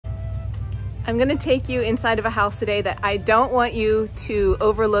I'm gonna take you inside of a house today that I don't want you to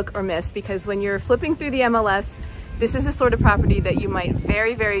overlook or miss, because when you're flipping through the MLS, this is the sort of property that you might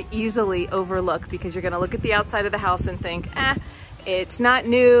very, very easily overlook, because you're gonna look at the outside of the house and think, it's not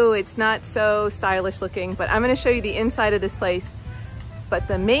new, it's not so stylish looking, but I'm gonna show you the inside of this place. But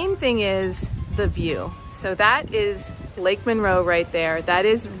the main thing is the view. So that is Lake Monroe right there. That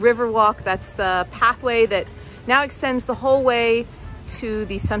is Riverwalk. That's the pathway that now extends the whole way to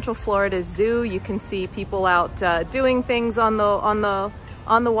the Central Florida Zoo. You can see people out doing things on the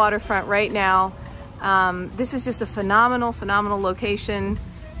waterfront right now. This is just a phenomenal location,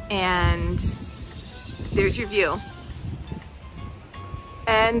 and there's your view.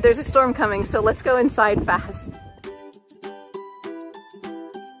 And there's a storm coming, so let's go inside fast.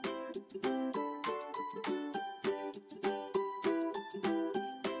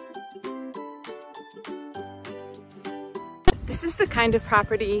 This is the kind of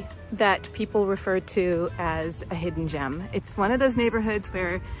property that people refer to as a hidden gem. It's one of those neighborhoods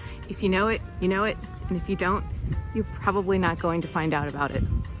where if you know it, you know it, and if you don't, you're probably not going to find out about it.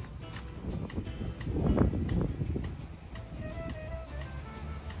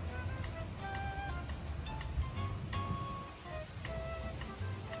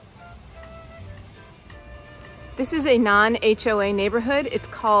 This is a non-HOA neighborhood. It's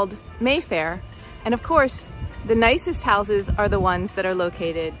called Mayfair, and of course, the nicest houses are the ones that are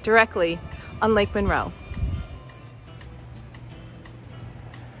located directly on Lake Monroe.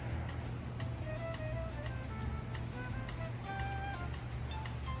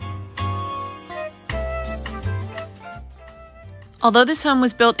 Although this home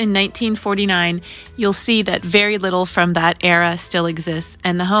was built in 1949, you'll see that very little from that era still exists,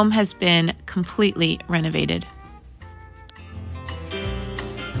 and the home has been completely renovated.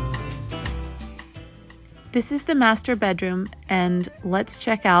 This is the master bedroom, and let's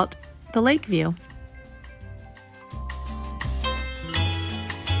check out the lake view.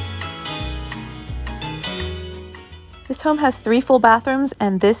 This home has 3 full bathrooms,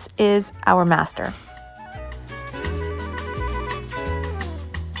 and this is our master.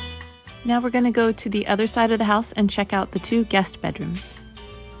 Now we're going to go to the other side of the house and check out the 2 guest bedrooms.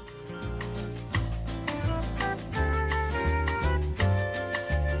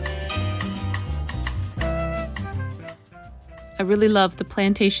 I really love the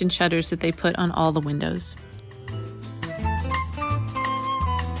plantation shutters that they put on all the windows.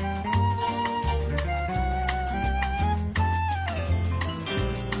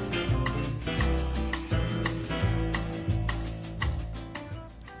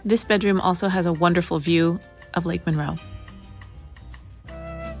 This bedroom also has a wonderful view of Lake Monroe.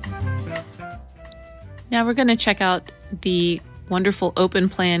 Now we're going to check out the wonderful open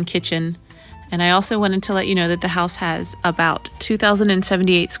plan kitchen. And I also wanted to let you know that the house has about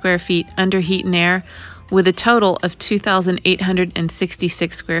 2,078 square feet under heat and air, with a total of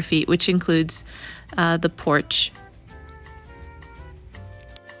 2,866 square feet, which includes the porch.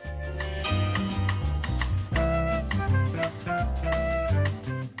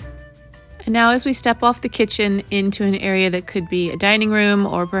 And now as we step off the kitchen into an area that could be a dining room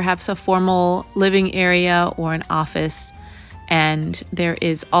or perhaps a formal living area or an office. And there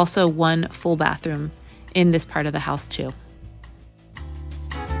is also 1 full bathroom in this part of the house too.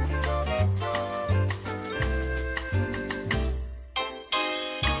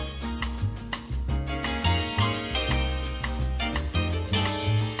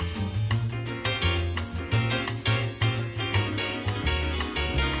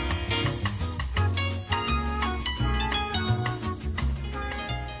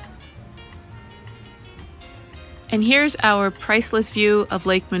 And here's our priceless view of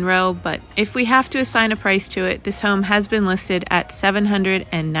Lake Monroe, but if we have to assign a price to it, this home has been listed at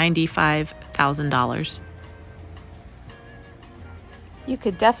 $795,000. You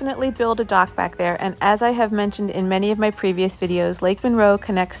could definitely build a dock back there, and as I have mentioned in many of my previous videos, Lake Monroe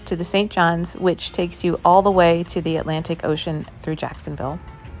connects to the St. Johns, which takes you all the way to the Atlantic Ocean through Jacksonville.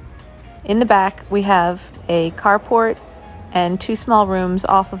 In the back, we have a carport and 2 small rooms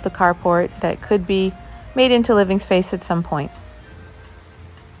off of the carport that could be made into living space at some point.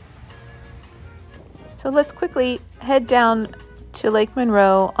 So let's quickly head down to Lake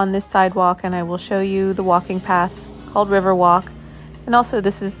Monroe on this sidewalk, and I will show you the walking path called Riverwalk. And also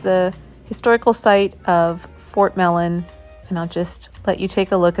this is the historical site of Fort Mellon, and I'll just let you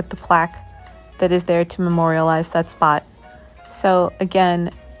take a look at the plaque that is there to memorialize that spot. So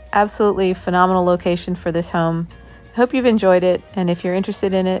again, absolutely phenomenal location for this home. I hope you've enjoyed it, and if you're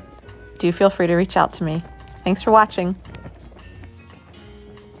interested in it, do feel free to reach out to me. Thanks for watching.